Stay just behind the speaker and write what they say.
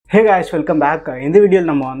Hey guys, welcome back. In this video,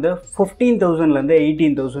 we will 15,000 to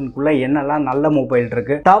 18,000 kulla என்னெல்லாம் நல்ல mobile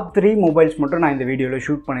இருக்கு. Top 3 mobiles மட்டும் நான் இந்த வீடியோல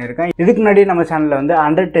ஷூட் பண்ணியிருக்கேன். இதுக்கு முன்னாடி நம்ம சேனல்ல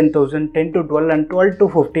under 10,000, 10 to 12 and 12 to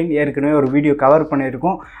 15 ஏற்கனவே ஒரு வீடியோ கவர்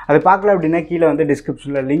பண்ணியிருக்கோம். அது பார்க்கல அப்படினா கீழ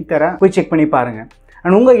டிஸ்கிரிப்ஷன்ல லிங்க் தரேன். போய் செக் பண்ணி பாருங்க.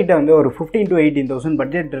 And உங்ககிட்ட ஒரு 15 to 18,000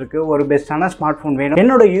 பட்ஜெட் இருக்கு. ஒரு பெஸ்டான ஸ்மார்ட் ஃபோன் வேணும்.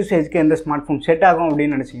 என்னோட யூசேஜ்க்கு எந்த ஸ்மார்ட் ஃபோன் செட் ஆகும்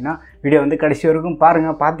அப்படினு நினைச்சீங்கன்னா வீடியோ கடைசி வரைக்கும்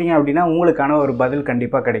பாருங்க. பாத்தீங்க அப்படினா உங்களுக்கான ஒரு பதில்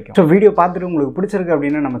கண்டிப்பா கிடைக்கும். சோ வீடியோ பார்த்துட்டு உங்களுக்கு பிடிச்சிருக்கு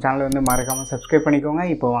அப்படினா நம்ம சேனலை மறக்காம சப்ஸ்கிரைப் பண்ணிக்கோங்க.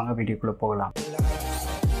 இப்போ வாங்க வீடியோக்குள்ள போகலாம்.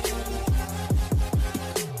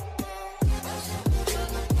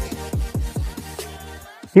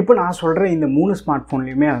 இப்போ நான் சொல்ற இந்த மூணு smart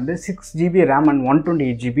ஃபோன்லயுமே 6GB RAM and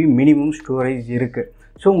 128GB minimum storage இருக்கு.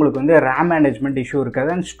 ஸோ உங்களுக்கு RAM மேனேஜ்மெண்ட் இஷ்யூ இருக்காது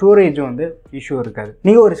அண்ட் ஸ்டோரேஜும் இஷ்யூ இருக்காது.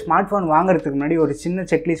 நீங்கள் ஒரு ஸ்மார்ட் ஃபோன் வாங்குறதுக்கு முன்னாடி ஒரு சின்ன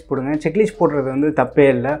செக்லிஸ்ட் போடுங்க. செக்லிஸ்ட் போடுறது தப்பே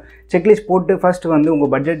இல்லை. செக்லிஸ்ட் போட்டு ஃபர்ஸ்ட்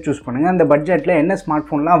உங்கள் பட்ஜெட் சூஸ் பண்ணுங்கள். அந்த பட்ஜெட்டில் என்ன ஸ்மார்ட்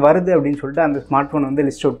ஃபோன்லாம் வருது அப்படின்னு சொல்லிட்டு அந்த ஸ்மார்ட் ஃபோன்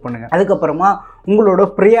லிஸ்ட் அவுட் பண்ணுங்கள். அதுக்கப்புறமா உங்களோட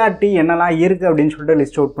ப்ரியாரிட்டி என்னெல்லாம் இருக்குது அப்படின்னு சொல்லிட்டு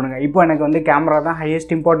லிஸ்ட் அவுட் பண்ணுங்கள். இப்போ எனக்கு கேமரா தான்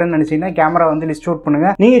ஹையஸ்ட் இம்பார்ட்டன்ட் நினச்சிங்கன்னா கேமரா லிஸ்ட் அவுட்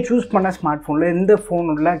பண்ணுங்கள். நீங்கள் சூஸ் பண்ண ஸ்மார்ட் ஃபோனில் எந்த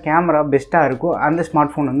ஃபோனில் கேமரா பெஸ்ட்டாக இருக்கோ அந்த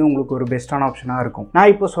ஸ்மார்ட் ஃபோன் உங்களுக்கு ஒரு பெஸ்ட்டான ஆப்ஷனாக இருக்கும்.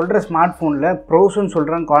 நான் இப்போ சொல்கிற ஸ்மார்ட் ஃபோனில் ப்ரோஸ்ன்னு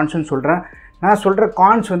சொல்கிறேன், கான்ஸ்ன்னு சொல்கிறேன். நான் சொல்கிற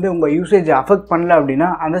கான்ஸ் உங்கள் யூசேஜ் அஃபெக்ட் பண்ணல அப்படின்னா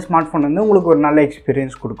அந்த ஸ்மார்ட் ஃபோன் உங்களுக்கு ஒரு நல்ல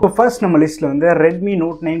எக்ஸ்பீரியன்ஸ் கொடுக்கும். ஃபர்ஸ்ட் நம்ம லிஸ்ட்டில் ரெட்மி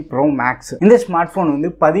நோட் 9 ப்ரோ மேக்ஸ். இந்த ஸ்மார்ட் ஃபோன்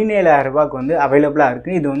 17,000 ரூபாய்க்கு அவைலபிளாக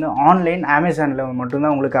இருக்குது. இது ஆன்லைன் அமேசானில்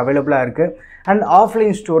மட்டும்தான் உங்களுக்கு அவைலபிளாக இருக்குது. அண்ட்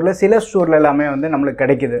ஆஃப்லைன் ஸ்டோரில் சில ஸ்டோரில் எல்லாமே நம்மளுக்கு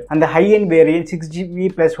கிடைக்குது. அந்த high and variant 6GB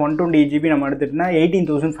 + 128GB நம்ம எடுத்துகிட்டோம்னா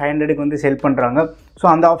 18,500க்கு செல் பண்ணுறாங்க. ஸோ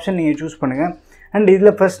அந்த ஆப்ஷன் நீங்கள் சூஸ் பண்ணுங்கள். அண்ட்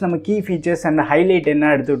இதில் ஃபர்ஸ்ட் நம்ம கீ ஃபீச்சர்ஸ் அண்ட் ஹைலைட் என்ன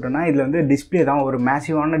எடுத்துக்கிட்டோம்னா இதில் டிஸ்பிளே தான் ஒரு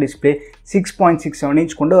மேசிவான டிஸ்பிளே. 6.67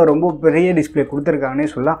 இன்ச் கொண்டு ரொம்ப பெரிய டிஸ்பிளே கொடுத்துருக்காங்கன்னே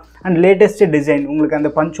சொல்லலாம். அண்ட் லேட்டஸ்ட் டிசைன் உங்களுக்கு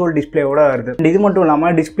அந்த பஞ்ச்-ஹோல் டிஸ்பிளேயோட வருது. அண்ட் இது மட்டும்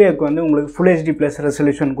இல்லாமல் டிஸ்பிளேக்கு உங்களுக்கு ஃபுல் HD+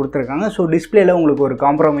 ரெசல்யூஷன் கொடுத்துருக்காங்க. ஸோ டிஸ்பிளேல உங்களுக்கு ஒரு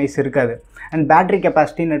காம்ப்ரமைஸ் இருக்காது. அண்ட் பேட்டரி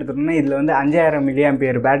கெப்பாசிட்டின்னு எடுத்துட்டோம்னா இதில் 5000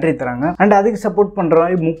 mAh பேட்டரி தராங்க. அண்ட் அதுக்கு சப்போர்ட் பண்ணுற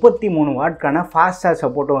மாதிரி 33 வாட்க்கான ஃபாஸ்ட் சார்ஜ்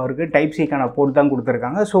சப்போர்ட்டும் இருக்குது. டைப் சிக்கான போர்ட் தான்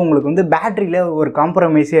கொடுத்துருக்காங்க. ஸோ உங்களுக்கு பேட்டரியில் ஒரு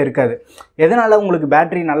காம்ப்ரமைஸே இருக்காது. எதனால் உங்களுக்கு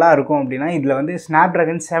பேட்டரி நல்லா இருக்கும் அப்படின்னா இதில்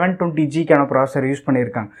Snapdragon 720Gக்கான ப்ராசஸர் யூஸ்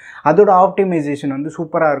பண்ணியிருக்காங்க. அதோட ஆப்டிமைசேஷன்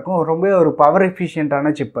சூப்பராக இருக்கும். ரொம்ப ஒரு பவர்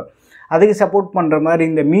எஃபிஷியன்ட்டான சிப்பு. அதுக்கு சப்போர்ட் பண்ணுற மாதிரி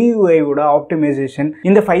இந்த MIUIயோட ஆப்டிமைசேஷன்,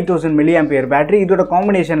 இந்த 5000 mAh பேட்டரி, இதோட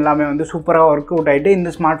காம்பினேஷன் எல்லாமே சூப்பராக ஒர்க் அவுட் ஆகிட்டு இந்த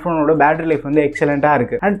ஸ்மார்ட் ஃபோனோட பேட்டரி லைஃப் எக்ஸலண்ட்டாக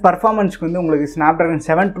இருக்குது. அண்ட் பர்ஃபார்மன்ஸ்க்கு உங்களுக்கு Snapdragon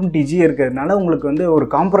 720G இருக்கிறதுனால உங்களுக்கு ஒரு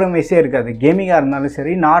காம்ப்ரமைஸே இருக்காது. கேமிங்காக இருந்தாலும்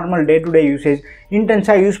சரி, normal day to day usage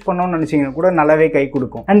இன்டென்ஸாக use பண்ணணும்னு நினச்சிங்கன்னா கூட நல்லாவே கை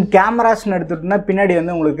கொடுக்கும். அண்ட் கேமராஸ்ன்னு எடுத்துகிட்டோம்னா பின்னாடி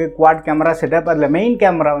உங்களுக்கு குவாட் கேமரா செட்டப். அதில் main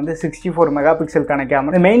camera 64 மெகாபிக்சலுக்கான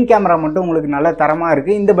camera. Main camera மட்டும் உங்களுக்கு நல்ல தரமாக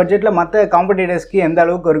இருக்குது. இந்த பட்ஜெட்டில் மற்ற காம்படிட்டர்ஸ்க்கு எந்த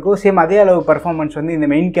அளவுக்கு இருக்கோ சேம் அதே அளவு பர்ஃபார்மன்ஸ் இந்த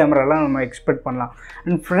மெயின் கேமராலாம் நம்ம எக்ஸ்பெக்ட் பண்ணலாம்.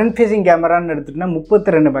 அண்ட் ஃப்ரண்ட் ஃபேசிங் கேமரான்னு எடுத்துகிட்டோம்னா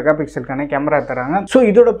 32 மெகாபிக்சலுக்கான கேமரா தராங்க. ஸோ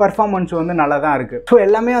இதோட பர்ஃபார்மன்ஸ் நல்லா தான் இருக்குது. ஸோ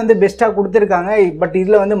எல்லாமே பெஸ்ட்டாக கொடுத்துருக்காங்க. பட்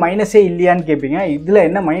இதில் மைனஸே இல்லையான்னு கேட்பீங்க. இதில்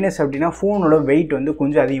என்ன மைனஸ் அப்படின்னா ஃபோனோட வெயிட்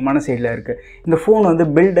கொஞ்சம் அதிகமான சைடில் இருக்குது. இந்த ஃபோன்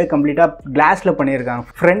பில்டு கம்ப்ளீட்டாக கிளாஸில் பண்ணியிருக்காங்க.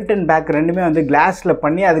 ஃப்ரண்ட் அண்ட் பேக் ரெண்டுமே கிளாஸில்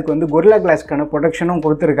பண்ணி அதுக்கு கொரில்லா கிளாஸ்க்கான ப்ரொடெக்ஷனும்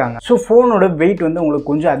கொடுத்துருக்காங்க. ஸோ ஃபோனோட வெயிட் உங்களுக்கு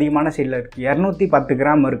கொஞ்சம் அதிகமான சைடில் இருக்குது. 210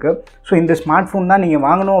 கிராம் இருக்குது. ஸோ இந்த ஸ்மார்ட் ஃபோன் தான் நீங்கள்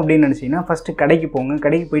வாங்கணும் அப்படின்னு நினச்சிங்கன்னா ஃபஸ்ட்டு கடைக்கு போங்க.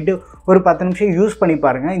 கடைக்கு போயிட்டு ஒரு 10 நிமிஷம் யூஸ் பண்ணி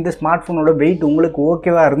பாருங்கள். இந்த ஸ்மார்ட் ஃபோனோட வெயிட் உங்களுக்கு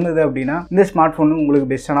ஓகேவா இருந்தது அப்படின்னா இந்த ஸ்மார்ட் ஃபோன்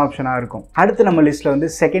உங்களுக்கு பெஸ்ட்டான ஆப்ஷனாக இருக்கும். அடுத்து நம்ம லிஸ்ட்டில்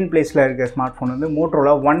செகண்ட் பிளேஸில் இருக்க smart phone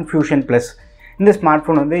Motorola One Fusion Plus. இந்த ஸ்மார்ட்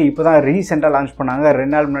ஃபோன் இப்போ தான் ரீசெண்டாக லான்ச் பண்ணாங்க 2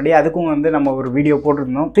 நாள் முன்னாடி. அதுக்கும் நம்ம ஒரு வீடியோ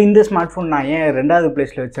போட்டிருந்தோம். ஸோ இந்த ஸ்மார்ட் ஃபோன் நான் ஏன் 2வது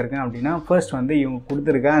பிளேஸில் வச்சிருக்கேன் அப்படின்னா ஃபர்ஸ்ட் இவங்க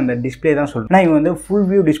கொடுத்துருக்க அந்த டிஸ்பிளே தான் சொல்லுவேன். இவங்க ஃபுல்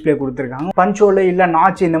வியூ டிஸ்பிளே கொடுத்துருக்காங்க. பஞ்சோல இல்லை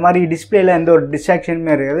நாச் இந்த மாதிரி டிஸ்பிளேல எந்த ஒரு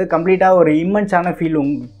டிஸ்ட்ராக்ஷனுமே இருக்காது. கம்ப்ளீட்டாக ஒரு இம்மென்ஸான ஃபீல்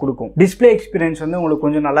உங்களுக்கு கொடுக்கும். டிஸ்பிளே எக்ஸ்பீரியன்ஸ் உங்களுக்கு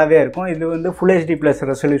கொஞ்சம் நல்லாவே இருக்கும். இது ஃபுல் HD+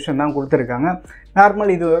 ரெசல்யூஷன் தான் கொடுத்துருக்காங்க. நார்மல்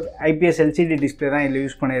இது IPS LCD டிஸ்பிளே தான் இதில்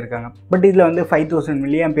யூஸ் பண்ணியிருக்காங்க. பட் இதில் 5000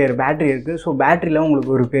 mAh பேட்டரி இருக்குது. ஸோ பேட்டரியில்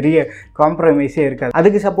உங்களுக்கு ஒரு பெரிய காம்ப்ரமைஸே இருக்காது.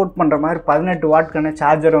 அதுக்கு சப்போர்ட் பண்ணுற மாதிரி 18 வாட்க்கான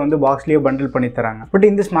சார்ஜரை பாக்ஸ்லேயே பண்டில் பண்ணி தராங்க. பட்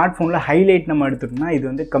இந்த ஸ்மார்ட் ஃபோனில் ஹைலைட் நம்ம எடுத்துட்டோம்னா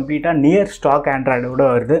இது கம்ப்ளீட்டாக நியர் ஸ்டாக் ஆண்ட்ராய்டோட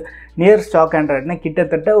வருது. நியர் ஸ்டாக் ஆண்ட்ராய்டுனா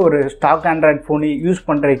கிட்டத்தட்ட ஒரு ஸ்டாக் ஆண்ட்ராய்டு ஃபோன் யூஸ்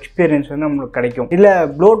பண்ணுற எக்ஸ்பீரியன்ஸ் நம்மளுக்கு கிடைக்கும். இல்லை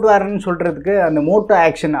ப்ளோட்வேர்னு சொல்கிறதுக்கு அந்த மோட்டோ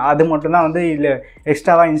ஆக்ஷன் அது மட்டும் தான் இதில்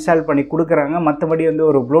எக்ஸ்ட்ராவாக இன்ஸ்டால் பண்ணி கொடுக்குறாங்க. மற்றபடி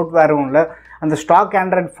ஒரு ப்ளோட்வேரும் இல்லை. அந்த ஸ்டாக்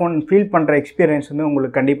ஆண்ட்ராய்டு ஃபோன் ஃபீல் பண்ணுற எக்ஸ்பீரியன்ஸ்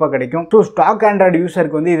உங்களுக்கு கண்டிப்பாக கிடைக்கும். ஸோ ஸ்டாக் ஆண்ட்ராய்டு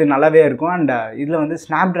யூஸருக்கு இது நல்லாவே இருக்கும். அண்ட் இதில்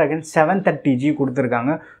Snapdragon 730G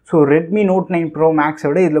கொடுத்துருக்காங்க. ஸோ ரெட்மி நோட் 9 ப்ரோ மேக்ஸை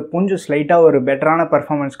விட இதில் கொஞ்சம் ஸ்லைட்டாக ஒரு பெட்டரான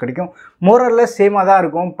பர்ஃபார்மன்ஸ் கிடைக்கும். மோரல்லஸ் சேமாக தான்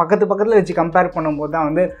இருக்கும். பக்கத்தில் வச்சு கம்பேர் பண்ணும்போது தான்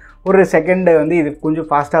வந்து ஒரு செகண்டு வந்து இது கொஞ்சம்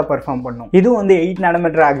ஃபாஸ்ட்டாக பர்ஃபார்ம் பண்ணும். இதுவும் வந்து 8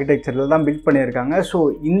 நானோமீட்டர் ஆர்கிடெக்சரில் தான் பில்ட் பண்ணியிருக்காங்க. ஸோ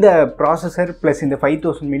இந்த ப்ராசஸர் ப்ளஸ் இந்த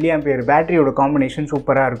 5000 mAh பேட்டரியோட காம்பினேஷன்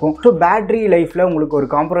சூப்பராக இருக்கும். ஸோ பேட்டரி லைஃப்பில் உங்களுக்கு ஒரு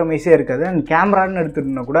காம்ப்ரமைஸே இருக்காது. அண்ட் கேமரான்னு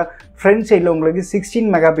எடுத்துகிட்டோம்னா கூட ஃப்ரண்ட் சைடில் உங்களுக்கு 16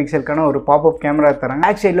 மெகாபிக்சலுக்கான ஒரு பாப்அப் கேமரா தராங்க.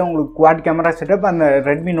 பேக் சைடில் உங்களுக்கு குவாட் கேமரா செட்டப். அந்த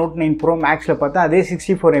ரெட்மி நோட் 9 ப்ரோ மேக்ஸில் பார்த்தா அதே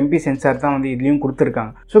 64 MP சென்சார் தான் வந்து இதுலேயும்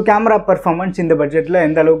கொடுத்துருக்காங்க. ஸோ கேமரா பர்ஃபார்மன்ஸ் இந்த பட்ஜெட்டில்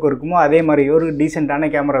எந்த அளவுக்கு இருக்குமோ அதே மாதிரி ஒரு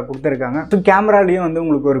டீசெண்டான கேமரா கொடுத்துருக்காங்க. ஸோ கேமராலேயும் வந்து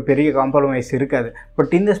உங்களுக்கு ஒரு பெரிய காம்ப்ரமைஸ் இருக்காது.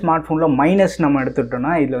 பட் இந்த ஸ்மார்ட் ஃபோனில் மைனஸ் நம்ம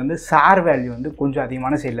எடுத்துட்டோம்னா இதில் வந்து சார் வேல்யூ வந்து கொஞ்சம்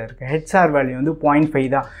அதிகமான சைடில் இருக்குது. ஹெட் சார் வேல்யூ வந்து 0.5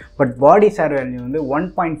 தான். பட் பாடி சார் வேல்யூ வந்து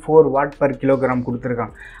 1.4 வாட் per கிலோகிராம்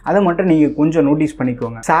கொடுத்துருக்காங்க. அதை மட்டும் நீங்கள் கொஞ்சம் நோட்டீஸ்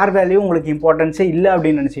பண்ணிக்கோங்க. சார் வேல்யூ உங்களுக்கு இம்பார்ட்டன்ஸே இல்லை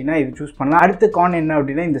அப்படின்னு நினச்சிங்கன்னா இது சூஸ் பண்ணலாம். அடுத்த கான் என்ன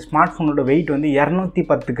அப்படின்னா இந்த ஸ்மார்ட் ஃபோனோட வெயிட் வந்து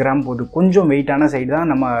 210 கிராம் போகுது. கொஞ்சம் வெயிட்டான சைடு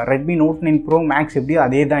தான். நம்ம ரெட்மி நோட் 9 ப்ரோ மேக்ஸ் எப்படியோ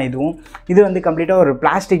அதே தான் இதுவும். இது வந்து கம்ப்ளீட்டாக ஒரு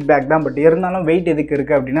பிளாஸ்டிக் பேக் தான். பட் இருந்தாலும் வெயிட் எதுக்கு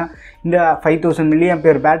இருக்குது அப்படின்னா இந்த 5000 mAh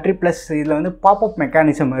பேட்டரி ப்ளஸ் இதில் வந்து பாப்அப்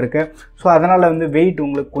மெக்கானிசம் இருக்குது. ஸோ அதனால் வந்து வெயிட்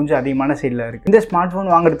உங்களுக்கு கொஞ்சம் அதிகமான சைடில் இருக்குது. இந்த ஸ்மார்ட் ஃபோன்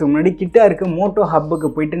வாங்குறதுக்கு முன்னாடி கிட்ட இருக்க மோட்டோ ஹப்புக்கு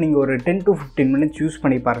போயிட்டு நீங்கள் ஒரு 10 to 15 minutes யூஸ்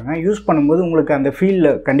பண்ணி பாருங்கள். யூஸ் பண்ணும்போது உங்களுக்கு அந்த ஃபீல்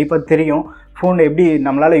கண்டிப்பாக தெரியும். ஃபோன் எப்படி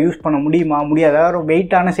நம்மளால் யூஸ் பண்ண முடியுமா முடியாதா, ஒரு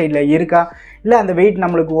வெயிட்டான சைடில் இருக்கா, இல்லை அந்த வெயிட்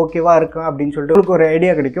நம்மளுக்கு ஓகேவா இருக்கா அப்படின்னு சொல்லிட்டு உங்களுக்கு ஒரு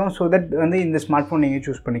ஐடியா கிடைக்கும். ஸோ தட் வந்து இந்த ஸ்மார்ட் ஃபோன் நீங்கள்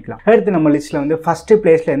சூஸ் பண்ணிக்கலாம். அடுத்து நம்ம லிஸ்ட்டில் வந்து ஃபஸ்ட்டு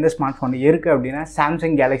பிளேஸில் எந்த ஸ்மார்ட் ஃபோன் இருக்குது அப்படின்னா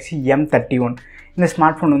சாம்சங் கேலக்ஸி M31. இந்த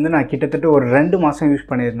ஸ்மார்ட் ஃபோன் வந்து நான் கிட்டத்தட்ட ஒரு 2 மாதம் யூஸ்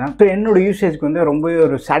பண்ணியிருந்தேன். ஸோ என்னோடய யூசேஜ்க்கு வந்து ரொம்பவே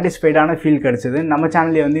ஒரு சாட்டிஸ்ஃபைடான ஃபீல் கிடச்சிது. நம்ம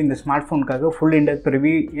சேனல்லே வந்து இந்த ஸ்மார்ட் ஃபோனுக்காக ஃபுல் இன்டெப்த்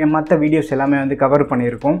ரிவ்யூ மற்ற வீடியோஸ் எல்லாமே வந்து கவர்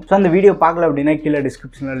பண்ணியிருக்கோம். ஸோ அந்த வீடியோ பார்க்கல அப்படின்னா கீழே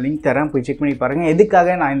டிஸ்கிரிப்ஷனில் லிங்க் தரேன், போய் செக் பண்ணி பாருங்கள்.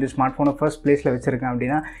 எதுக்காக நான் இந்த ஸ்மார்ட் ஃபோனை ஃபர்ஸ்ட் பிளேஸில் வச்சுருக்கேன்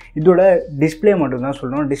அப்படின்னா இதோட டிஸ்பிளே மட்டும் தான்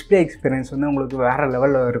சொல்லணும். டிஸ்பிளே எக்ஸ்பீரியன்ஸ் வந்து உங்களுக்கு வேறு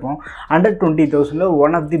லெவலில் இருக்கும். Under 20,000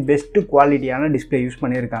 one of the best குவாலிட்டியான டிஸ்பிளே யூஸ்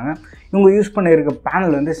பண்ணியிருக்காங்க. இவங்க யூஸ் பண்ணியிருக்க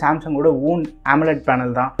பேனல் வந்து சாம்சங்கோட ஓன் AMOLED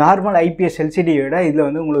பேனல் தான். நார்மல் IPS LCD விட இதில்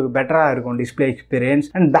வந்து உங்களுக்கு பெட்டராக இருக்கும் டிஸ்பிளே எக்ஸ்பீரியன்ஸ்.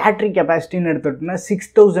 அண்ட் பேட்டரி கெப்பாசிட்டின்னு எடுத்துட்டோம்னா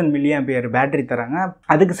 6000 mAh பேட்டரி தராங்க.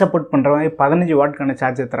 அதுக்கு சப்போர்ட் பண்ணுற மாதிரி 15 வாட்க்கான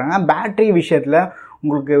சார்ஜர் தராங்க. பேட்டரி விஷயத்தில்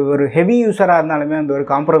உங்களுக்கு ஒரு ஹெவி யூஸராக இருந்தாலுமே அந்த ஒரு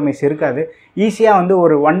காம்ப்ரமைஸ் இருக்காது. ஈஸியாக வந்து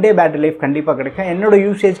ஒரு 1 day பேட்டரி லைஃப் கண்டிப்பாக கிடைக்கும். என்னோட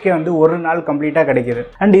யூசேஜ்க்கே வந்து ஒரு நாள் கம்ப்ளீட்டாக கிடைக்கிது.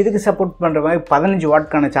 அண்ட் இதுக்கு சப்போர்ட் பண்ணுற மாதிரி 15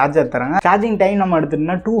 வாட்க்கான சார்ஜர் தராங்க. சார்ஜிங் டைம் நம்ம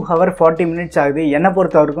எடுத்துட்டோம்னா 2 hours 40 minutes ஆகுது. என்னை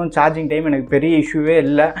பொறுத்த வரைக்கும் சார்ஜிங் டைம் எனக்கு பெரிய இஷ்யூவே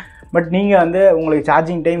இல்லை. பட் நீங்கள் வந்து உங்களுக்கு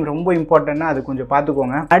சார்ஜிங் டைம் ரொம்ப இம்பார்ட்டன்ட்னா அது கொஞ்சம்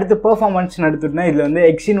பார்த்துக்கோங்க. அடுத்து பெர்ஃபார்மன்ஸ்னு எடுத்துகிட்டோம்னா இதில் வந்து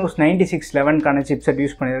Exynos 9611 சிப்செட்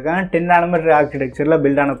யூஸ் பண்ணியிருக்காங்க. 10 நானோமீட்டர் ஆர்கிடெக்சரில்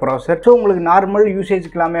பில்டான ப்ராசஸர். ஸோ உங்களுக்கு நார்மல்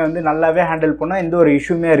யூசேஜ்க்கு எல்லாமே வந்து நல்லாவே ஹேண்டில் பண்ணால் எந்த ஒரு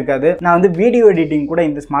இஷ்யூமே இருக்காது. நான் வந்து வீடியோ எடிட்டிங் கூட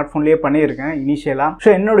இந்த ஸ்மார்ட் ஃபோன்லேயே பண்ணியிருக்கேன் இனிஷியலாக. ஸோ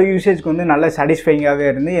என்னோட யூசேஜ்க்கு வந்து நல்ல சாட்டிஸ்ஃபைங்காகவே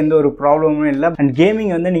இருந்து எந்த ஒரு ப்ராப்ளமும் இல்லை. அண்ட்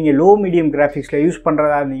கேமிங் வந்து நீங்கள் லோ மீடியம் கிராஃபிக்ஸில் யூஸ்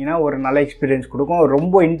பண்ணுறதா இருந்தீங்கன்னா ஒரு நல்ல எக்ஸ்பீரியன்ஸ் கொடுக்கும்.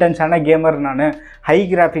 ரொம்ப இன்டென்ஸான கேமர் நான். ஹை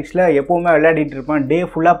கிராஃபிக்ஸில் எப்போவுமே விளையாடிட்டு இருப்பேன். டே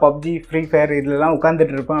ஃபுல்லாக PUBG ஃப்ரீ ஃபயர் இதெல்லாம்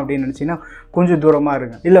உட்காந்துட்டு இருப்பேன் அப்படின்னு நினச்சிங்கன்னா கொஞ்சம் தூரமாக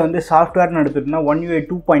இருக்கும். இல்லை வந்து சாஃப்ட்வேர்னு எடுத்துட்டோம்னா One UI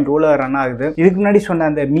 2.0 ரன் ஆகுது. இதுக்கு முன்னாடி சொன்ன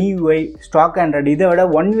அந்த MIUI ஸ்டாக் ஆண்ட்ராய்டு இதை விட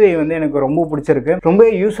One UI வந்து எனக்கு ரொம்ப பிடிச்சிருக்கு. ரொம்ப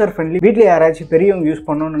யூசர் ஃப்ரெண்ட்லி. வீட்டில் யாராச்சும் பெரியவங்க யூஸ்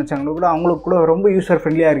பண்ணணும்னு நினச்சாங்களோ கூட அவங்களுக்கு கூட ரொம்ப யூசர்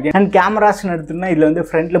ஃப்ரெண்ட்லியாக இருக்குது. அண்ட் கேமராஸ்ன்னு எடுத்துட்டோம்னா இதில் வந்து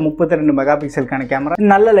ஃப்ரண்ட்டில் 32 மெகாபிக்சலுக்கான கேமரா.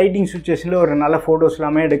 நல்ல லைட்டிங் சுச்சுவேஷனில் ஒரு நல்ல ஃபோட்டோஸ்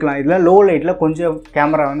எல்லாமே எடுக்கலாம். இதில் லோ லைட்டில் கொஞ்சம்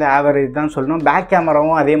கேமரா வந்து ஆவரேஜ் தான் சொல்லணும். பேக்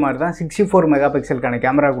கேமராவும் அதே மாதிரி தான் 64 மெகாபிக்சலுக்கான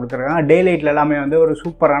கேமரா கொடுத்துருக்காங்க. டே லைட்டில் எல்லாமே வந்து ஒரு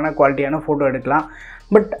சூப்பரான குவாலிட்டியான ஃபோட்டோ எடுக்கலாம்.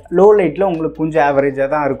 பட் லோ லைட்டில் உங்களுக்கு கொஞ்சம் ஆவரேஜாக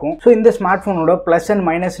தான் இருக்கும். ஸோ இந்த ஸ்மார்ட் ஃபோனோட ப்ளஸ் அண்ட்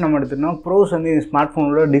மைனஸ் நம்ம எடுத்துட்டோம்னா ப்ரோஸ் வந்து இந்த ஸ்மார்ட்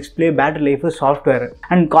ஃபோனோட display, battery life, software.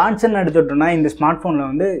 And கான்ஸ்ன்னு எடுத்துட்டோம்னா இந்த ஸ்மார்ட் ஃபோனில்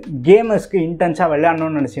வந்து கேமர்ஸ்க்கு இன்டென்ஸாக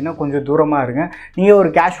விளையாடணும்னு நினச்சிங்கன்னா கொஞ்சம் தூரமாக இருங்க. நீங்கள்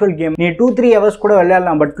ஒரு கேஷுவல் கேம் நீங்கள் 2-3 hours கூட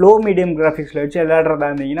விளையாடலாம். பட் லோ மீடியம் கிராஃபிக்ஸில் வச்சு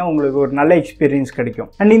விளையாடுறதா இருந்தீங்கன்னா உங்களுக்கு ஒரு நல்ல எக்ஸ்பீரியன்ஸ்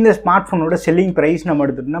கிடைக்கும். அண்ட் இந்த ஸ்மார்ட் ஃபோனோட செல்லிங் ப்ரைஸ் நம்ம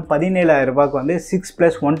எடுத்துட்டோம்னா 17,000 வந்து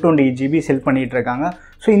 6+128GB செல் பண்ணிகிட்டு இருக்காங்க.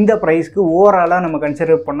 ஸோ இந்த ப்ரைஸ்க்கு ஓவராலாக நம்ம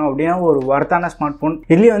கன்சிடர் பண்ணோம் அப்படின்னா ஒரு வர்த்தான ஸ்மார்ட் ஃபோன்.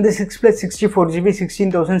 இதுலேயே வந்து 6+64GB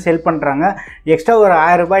 16,000 செல் பண்ணுறாங்க. எக்ஸ்ட்ரா ஒரு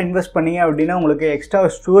 1000 ரூபாய் இன்வெஸ்ட் பண்ணிங்க அப்படின்னா உங்களுக்கு எக்ஸ்ட்ரா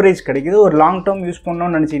ஸ்டோரேஜ் கிடைக்குது. ஒரு லாங் டேர்ம் யூஸ்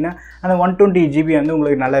பண்ணணும்னு நினச்சிங்கன்னா அந்த 120GB வந்து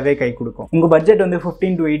உங்களுக்கு நல்லாவே கை கொடுக்கும். உங்கள் பட்ஜெட் வந்து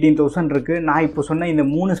 15,000 to 18,000 இருக்குது. நான் இப்போ சொன்ன இந்த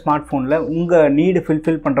 3 ஸ்மார்ட் ஃபோனில் உங்கள் நீடு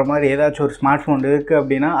ஃபில்ஃபில் பண்ணுற மாதிரி ஏதாச்சும் ஒரு ஸ்மார்ட் ஃபோன் இருக்குது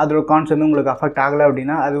அப்படின்னா அதோட கான்ஸ் வந்து உங்களுக்கு அஃபெக்ட் ஆகலை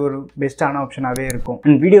அப்படின்னா அது ஒரு பெஸ்ட்டான ஆப்ஷனாகவே இருக்கும்.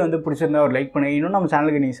 அண்ட் வீடியோ வந்து பிடிச்சிருந்தா ஒரு லைக் பண்ணுங்க. இன்னும் நம்ம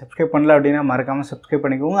சேனலுக்கு நீங்கள் சப்ஸ்கிரைப் பண்ணல அப்படின்னா மறக்காமல் சப்ஸ்கிரைப்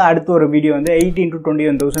பண்ணிக்கோங்க. அடுத்த ஒரு வீடியோ வந்து 18,000 to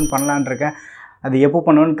 21,000 பண்ணலான்னு இருக்கேன். அது எப்போ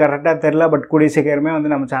பண்ணணும்னு கரெக்டாக தெரில. பட் கூடிய சீக்கிரமே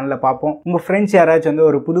வந்து நம்ம சேனலில் பார்ப்போம். உங்கள் ஃப்ரெண்ட்ஸ் யாராச்சும் வந்து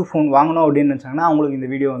ஒரு புது ஃபோன் வாங்கணும் அப்படின்னு நினச்சாங்கன்னா அவங்களுக்கு இந்த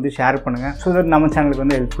வீடியோ வந்து ஷேர் பண்ணுங்கள். ஸோ தட் நம்ம சேனலுக்கு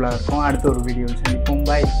வந்து ஹெல்ப்ஃபுல்லாக இருக்கும். அடுத்த ஒரு வீடியோ சந்திப்போம்.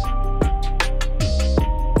 பாய்.